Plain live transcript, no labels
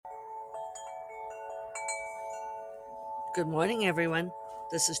Good morning, everyone.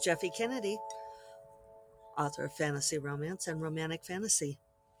 This is Jeffy Kennedy, author of fantasy romance and romantic fantasy.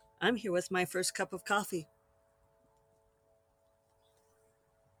 I'm here with my first cup of coffee.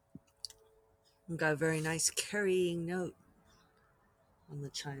 I've got a very nice carrying note on the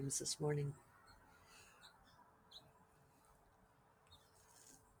chimes this morning.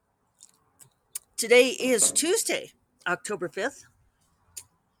 Today is Tuesday, October 5th.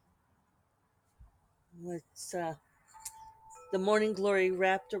 It's the morning glory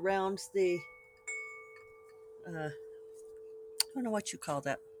wrapped around I don't know what you call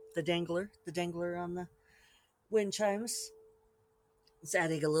that, the dangler on the wind chimes. It's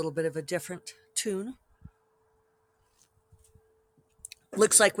adding a little bit of a different tune.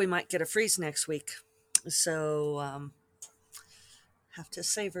 Looks like we might get a freeze next week. So, have to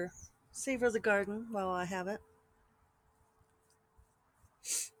savor the garden while I have it.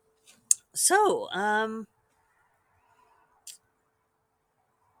 So,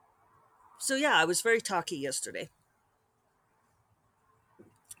 yeah, I was very talky yesterday.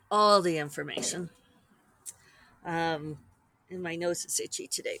 All the information. Um, and my nose is itchy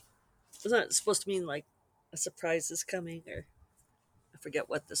today. Wasn't it supposed to mean like a surprise is coming, or I forget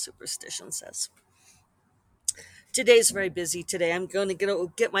what the superstition says. Today's very busy today. I'm going to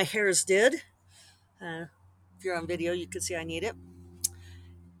go get my hairs did. If you're on video, you can see I need it.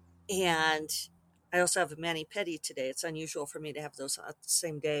 And I also have a mani pedi today. It's unusual for me to have those on the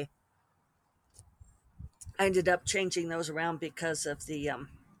same day. I ended up changing those around because of the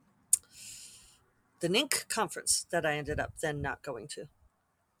NINC conference that I ended up then not going to.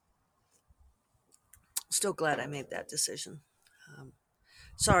 Still glad I made that decision. Um,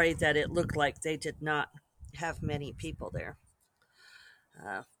 Sorry that it looked like they did not have many people there.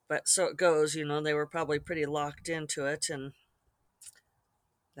 But so it goes, they were probably pretty locked into it, and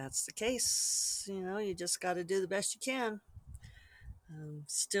that's the case. You just got to do the best you can.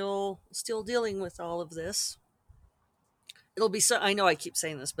 Still dealing with all of this. It'll be so. I know I keep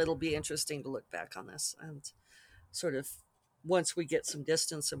saying this, but it'll be interesting to look back on this and sort of once we get some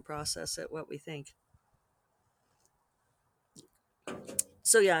distance and process it, what we think.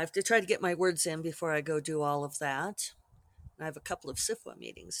 So yeah, I have to try to get my words in before I go do all of that. I have a couple of SIFWA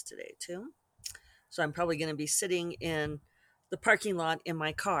meetings today too. So I'm probably going to be sitting in the parking lot in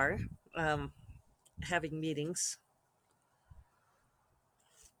my car, um, having meetings.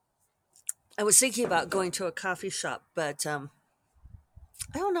 I was thinking about going to a coffee shop, but I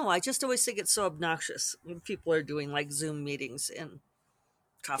don't know. I just always think it's so obnoxious when people are doing like Zoom meetings in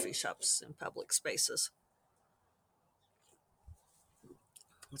coffee shops in public spaces.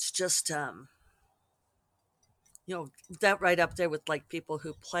 It's just, that right up there with like people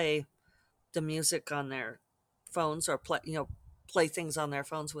who play the music on their phones or play things on their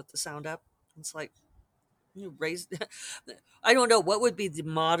phones with the sound up. It's like you raised. I don't know what would be the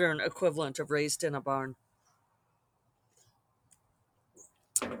modern equivalent of raised in a barn.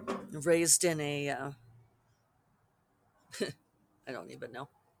 Raised in a. I don't even know.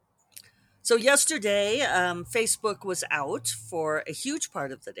 So yesterday, Facebook was out for a huge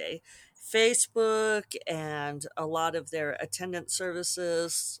part of the day. Facebook and a lot of their attendance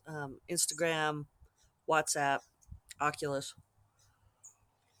services, Instagram, WhatsApp, Oculus,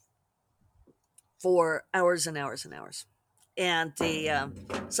 for hours and hours and hours. And the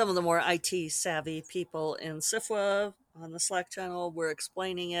some of the more IT savvy people in SIFWA on the Slack channel were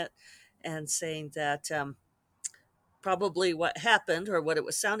explaining it and saying that probably what happened, or what it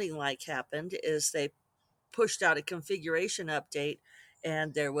was sounding like happened, is they pushed out a configuration update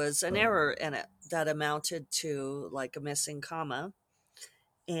and there was an error in it that amounted to like a missing comma.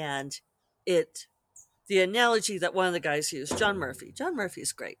 And it the analogy that one of the guys used, John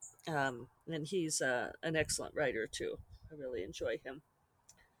Murphy's great, and he's an excellent writer too. I really enjoy him.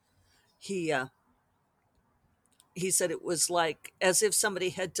 He uh, he said it was like as if somebody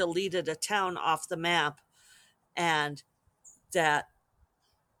had deleted a town off the map, and that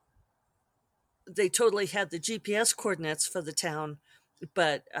they totally had the GPS coordinates for the town,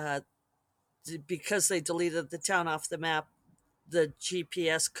 but because they deleted the town off the map, the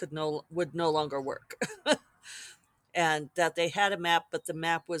GPS would no longer work. And that they had a map, but the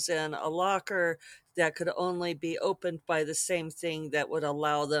map was in a locker that could only be opened by the same thing that would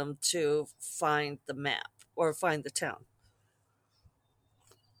allow them to find the map or find the town.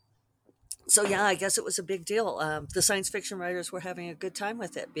 So yeah, I guess it was a big deal. The science fiction writers were having a good time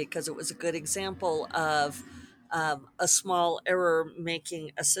with it because it was a good example of a small error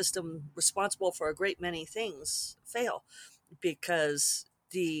making a system responsible for a great many things fail, because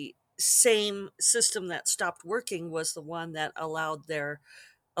the same system that stopped working was the one that allowed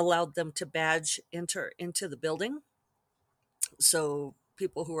them to badge enter into the building. So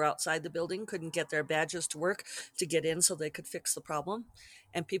people who were outside the building couldn't get their badges to work to get in so they could fix the problem.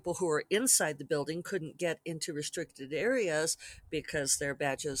 And people who were inside the building couldn't get into restricted areas because their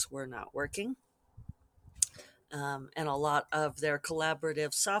badges were not working. And a lot of their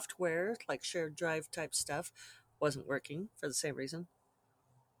collaborative software, like shared drive type stuff, wasn't working for the same reason.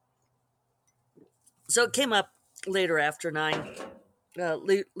 So it came up later after 9,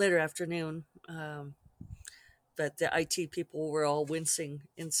 later afternoon. But the IT people were all wincing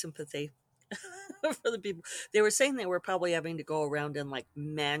in sympathy for the people. They were saying they were probably having to go around and like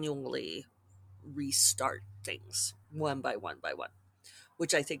manually restart things one by one,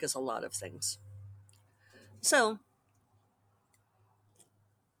 which I think is a lot of things. So,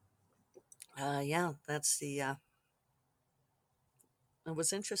 yeah, that's the, it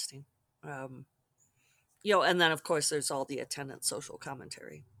was interesting. Um, and then of course there's all the attendant social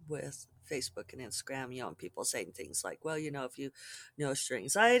commentary with Facebook and Instagram, and people saying things like, well, if you notice your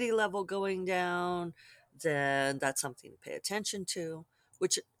anxiety level going down, then that's something to pay attention to,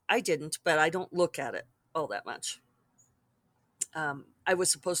 which I didn't, but I don't look at it all that much. I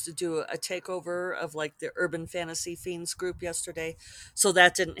was supposed to do a takeover of like the Urban Fantasy Fiends group yesterday, so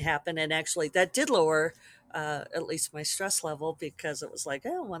that didn't happen. And actually, that did lower at least my stress level because it was like,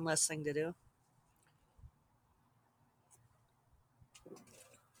 oh, one less thing to do.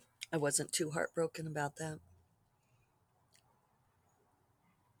 I wasn't too heartbroken about that.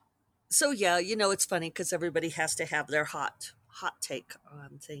 So yeah, it's funny because everybody has to have their hot take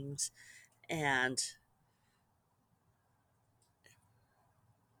on things, and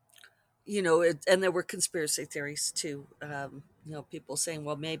and there were conspiracy theories too. People saying,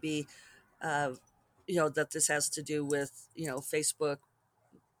 well, maybe uh, that this has to do with Facebook,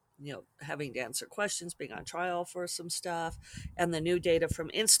 having to answer questions, being on trial for some stuff, and the new data from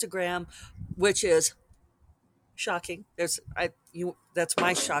Instagram, which is shocking. That's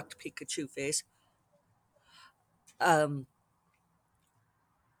my shocked Pikachu face. Um,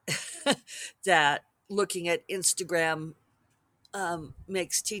 that looking at Instagram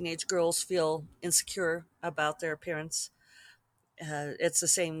makes teenage girls feel insecure about their appearance. It's the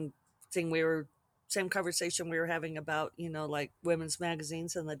thing same conversation we were having about, like women's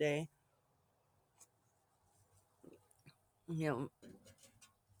magazines in the day. You know,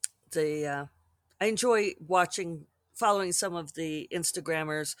 the I enjoy following some of the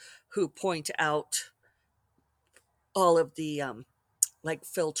Instagrammers who point out all of the like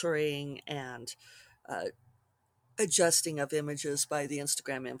filtering and uh, adjusting of images by the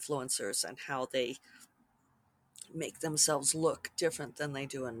Instagram influencers and how they make themselves look different than they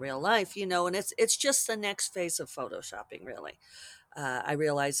do in real life, and it's just the next phase of photoshopping, really. I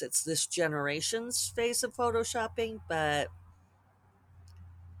realize it's this generation's phase of photoshopping, but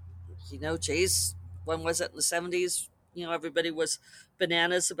Jay's, when was it, in the 70s? Everybody was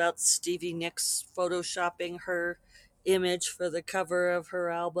bananas about Stevie Nicks photoshopping her image for the cover of her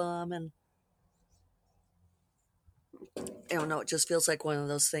album, and I don't know, it just feels like one of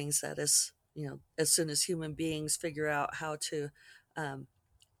those things that is, as soon as human beings figure out how to um,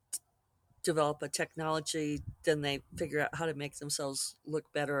 develop a technology, then they figure out how to make themselves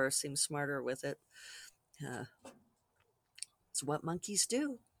look better or seem smarter with it. Uh, it's what monkeys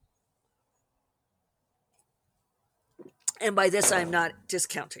do. And by this, I'm not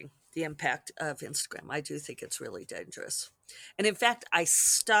discounting the impact of Instagram. I do think it's really dangerous. And in fact, I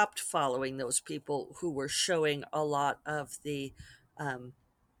stopped following those people who were showing a lot of the, um,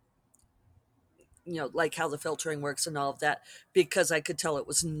 like how the filtering works and all of that, because I could tell it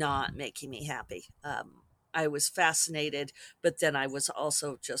was not making me happy. I was fascinated, but then I was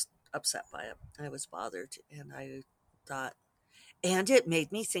also just upset by it. I was bothered, and I thought, and it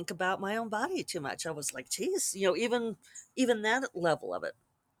made me think about my own body too much. I was like, geez, even that level of it.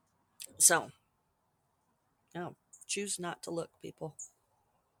 So, no, choose not to look, people.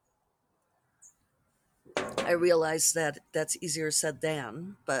 I realize that that's easier said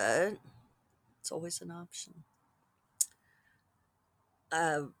than, but it's always an option.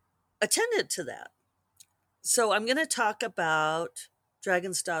 Uh, Attendant to that, so I'm going to talk about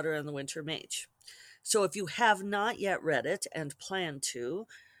Dragon's Daughter and the Winter Mage. So if you have not yet read it and plan to,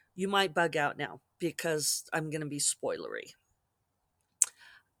 you might bug out now because I'm going to be spoilery.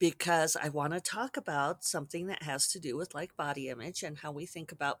 Because I want to talk about something that has to do with like body image and how we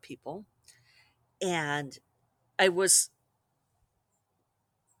think about people. And I was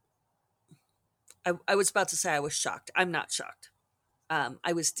I was about to say I was shocked. I'm not shocked.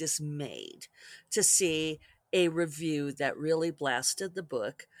 I was dismayed to see a review that really blasted the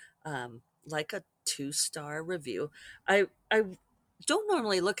book, like a 2-star review. I don't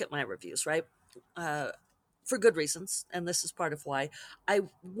normally look at my reviews, right? Uh, for good reasons, and this is part of why. I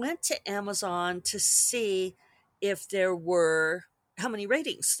went to Amazon to see if there were how many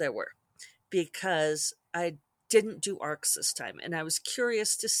ratings there were, because I didn't do ARCs this time, and I was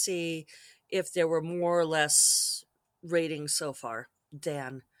curious to see if there were more or less ratings so far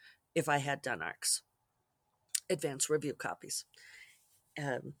than if I had done ARCs, advanced review copies.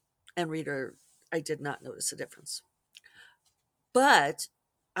 Um, and reader, I did not notice a difference. But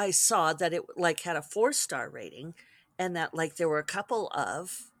I saw that it like had a 4-star rating, and that like there were a couple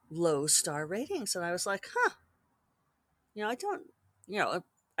of low star ratings, and I was like, huh, I don't, you know,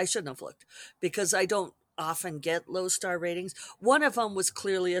 I shouldn't have looked, because I don't often get low star ratings. One of them was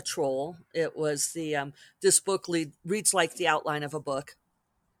clearly a troll. It was the this book reads like the outline of a book.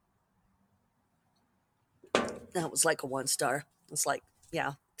 That was like a 1-star. It's like,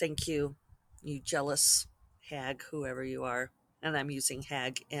 yeah, thank you, you jealous hag, whoever you are. And I'm using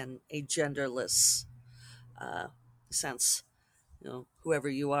hag in a genderless uh, sense. Whoever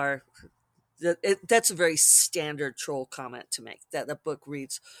you are, that's a very standard troll comment to make. That the book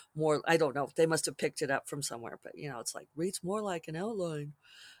reads more. I don't know. They must have picked it up from somewhere, but it's like reads more like an outline.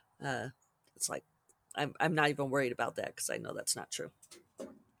 Uh, it's like I'm not even worried about that, because I know that's not true.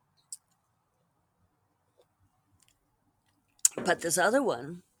 But this other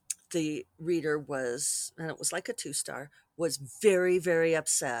one, the reader was, and it was like a 2-star, was very, very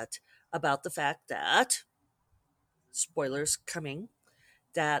upset about the fact that, spoilers coming,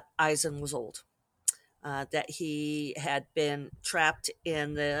 that Eisen was old. That he had been trapped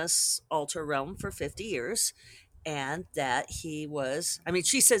in this altar realm for 50 years, and that he was, I mean,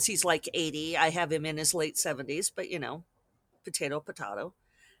 she says he's like 80. I have him in his late 70s, but potato, potato.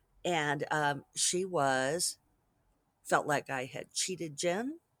 And she felt like I had cheated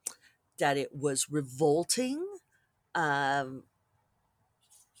Jen, that it was revolting. Um,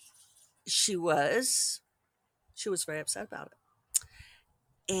 she was she was very upset about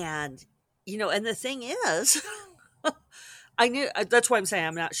it, and and the thing is, I knew that's why I'm saying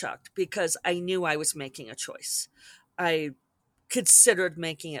I'm not shocked, because I knew I was making a choice. I considered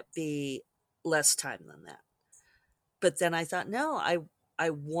making it be less time than that, but then I thought, no, I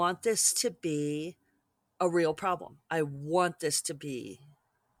want this to be a real problem. I want this to be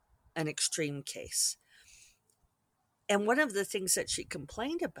an extreme case. And one of the things that she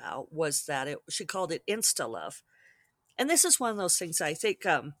complained about was that she called it insta love. And this is one of those things I think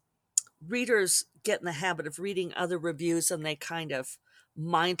readers get in the habit of reading other reviews, and they kind of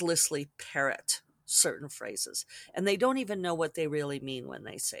mindlessly parrot certain phrases. And they don't even know what they really mean when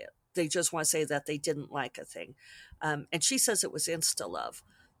they say it. They just want to say that they didn't like a thing. And she says it was insta love,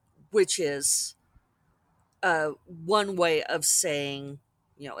 which is one way of saying,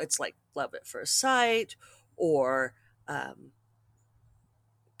 it's like love at first sight, or um,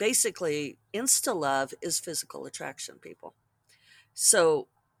 basically, insta love is physical attraction, people. So,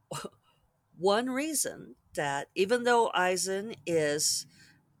 one reason that even though Eisen is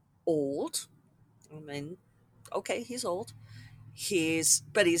old, I mean, okay, he's old.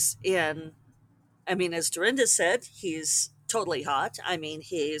 But he's in, I mean, as Dorinda said, he's totally hot. I mean,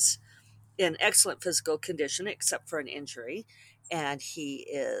 he's in excellent physical condition except for an injury. And he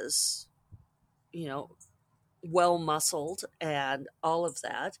is, you know, well muscled and all of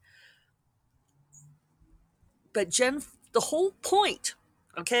that. But Jen, the whole point,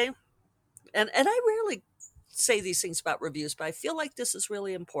 okay, and I rarely say these things about reviews, but I feel like this is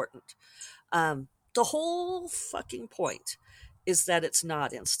really important. The whole fucking point is that it's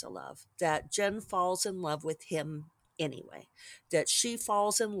not insta love, that Jen falls in love with him anyway, that she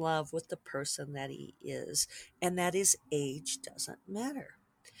falls in love with the person that he is, and that his age doesn't matter.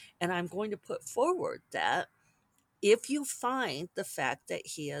 And I'm going to put forward that if you find the fact that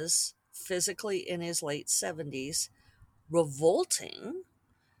he is physically in his late 70s revolting,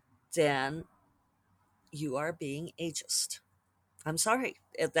 then you are being ageist. I'm sorry,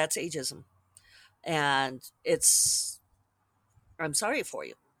 that's ageism. And I'm sorry for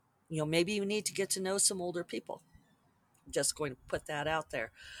you. Maybe you need to get to know some older people. I'm just going to put that out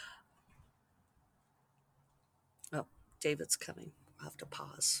there. Oh, David's coming. I'll have to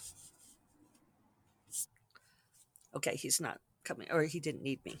pause. Okay, he's not coming, or he didn't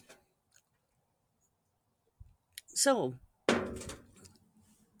need me. So,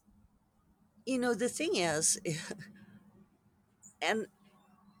 the thing is, and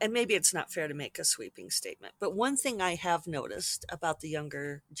maybe it's not fair to make a sweeping statement, but one thing I have noticed about the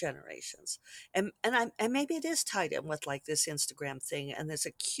younger generations, and maybe it is tied in with like this Instagram thing and this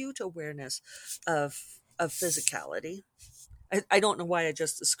acute awareness of physicality. I don't know why I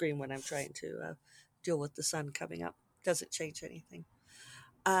just scream when I'm trying to deal with the sun coming up. Doesn't change anything.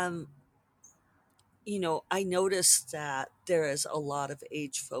 Um, I noticed that there is a lot of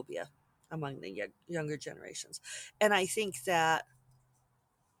age phobia among the younger generations. And I think that,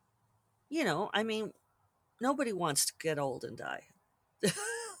 I mean, nobody wants to get old and die.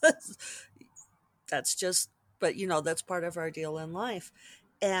 that's, that's just, but that's part of our deal in life.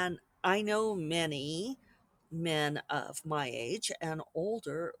 And I know many men of my age and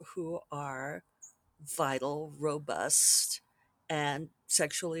older who are vital, robust, and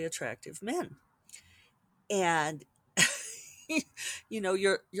sexually attractive men. And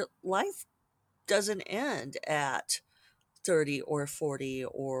your life doesn't end at 30 or 40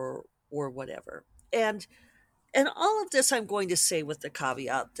 or whatever. And all of this I'm going to say with the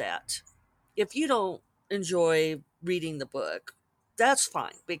caveat that if you don't enjoy reading the book, that's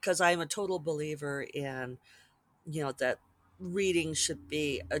fine, because I'm a total believer in, that reading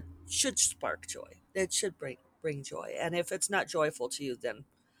should spark joy. It should bring joy. And if it's not joyful to you, then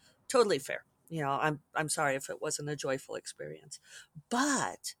totally fair. I'm sorry if it wasn't a joyful experience.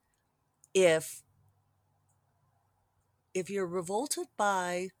 But if you're revolted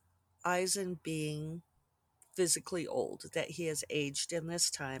by Eisen being physically old, that he has aged in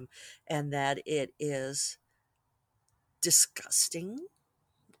this time, and that it is disgusting,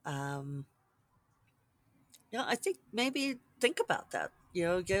 um, I think maybe think about that.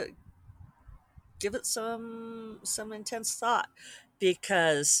 Give it some intense thought,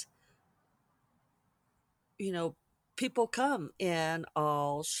 because you know people come in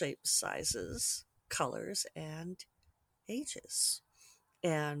all shapes, sizes, colors, and ages.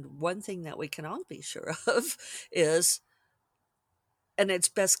 And one thing that we can all be sure of is, and it's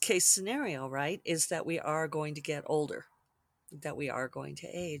best case scenario, right, is that we are going to get older, that we are going to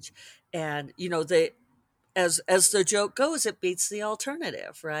age. And they, as the joke goes, it beats the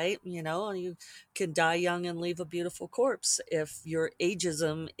alternative, right? You can die young and leave a beautiful corpse if your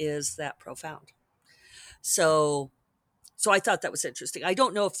ageism is that profound. So so I thought that was interesting. I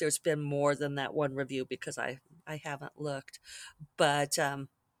don't know if there's been more than that one review, because I haven't looked. But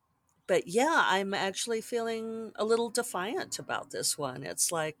yeah, I'm actually feeling a little defiant about this one.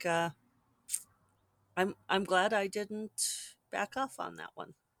 It's like, I'm glad I didn't back off on that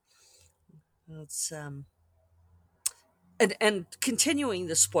one. It's and continuing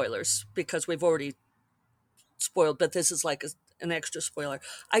the spoilers, because we've already spoiled, but this is like an extra spoiler.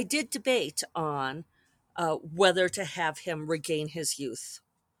 I did debate on whether to have him regain his youth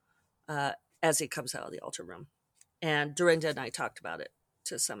uh, as he comes out of the altar room, and Dorinda and I talked about it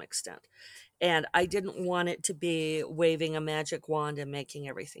to some extent. And I didn't want it to be waving a magic wand and making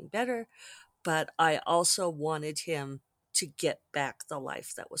everything better, but I also wanted him to get back the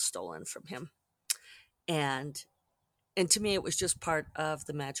life that was stolen from him. And to me it was just part of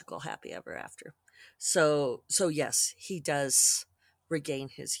the magical happy ever after. So yes, he does regain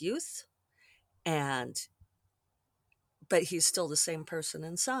his youth, and but he's still the same person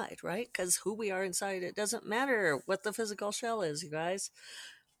inside, right? Because who we are inside, it doesn't matter what the physical shell is, you guys.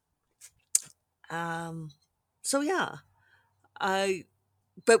 um so yeah, I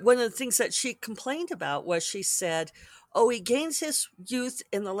but one of the things that she complained about was, she said, oh, he gains his youth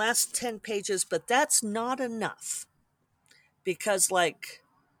in the last 10 pages, but that's not enough, because like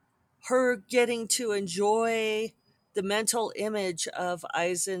her getting to enjoy the mental image of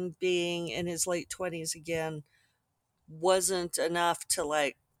Eisen being in his late 20s again wasn't enough to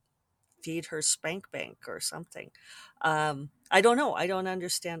like feed her spank bank or something. I don't know. I don't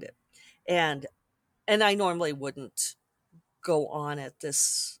understand it. And I normally wouldn't go on at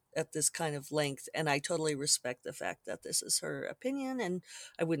this kind of length, and I totally respect the fact that this is her opinion, and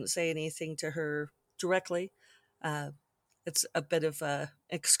I wouldn't say anything to her directly. Uh, it's a bit of a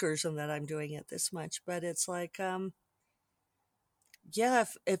excursion that I'm doing it this much, but it's like, yeah,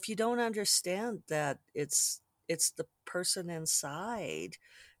 if you don't understand that it's the person inside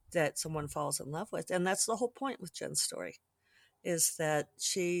that someone falls in love with, and that's the whole point with Jen's story, is that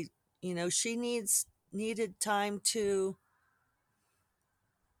she needed time to.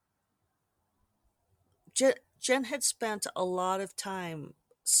 Jen had spent a lot of time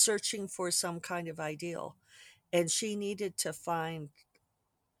searching for some kind of ideal, and she needed to find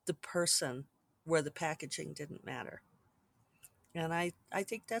the person where the packaging didn't matter. And I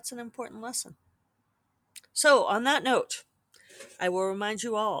think that's an important lesson. So, on that note, I will remind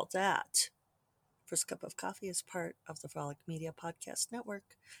you all that First Cup of Coffee is part of the Frolic Media Podcast Network,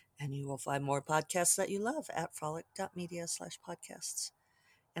 and you will find more podcasts that you love at frolic.media/podcasts.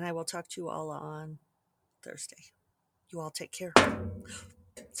 And I will talk to you all on Thursday. You all take care.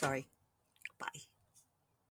 Sorry. Bye.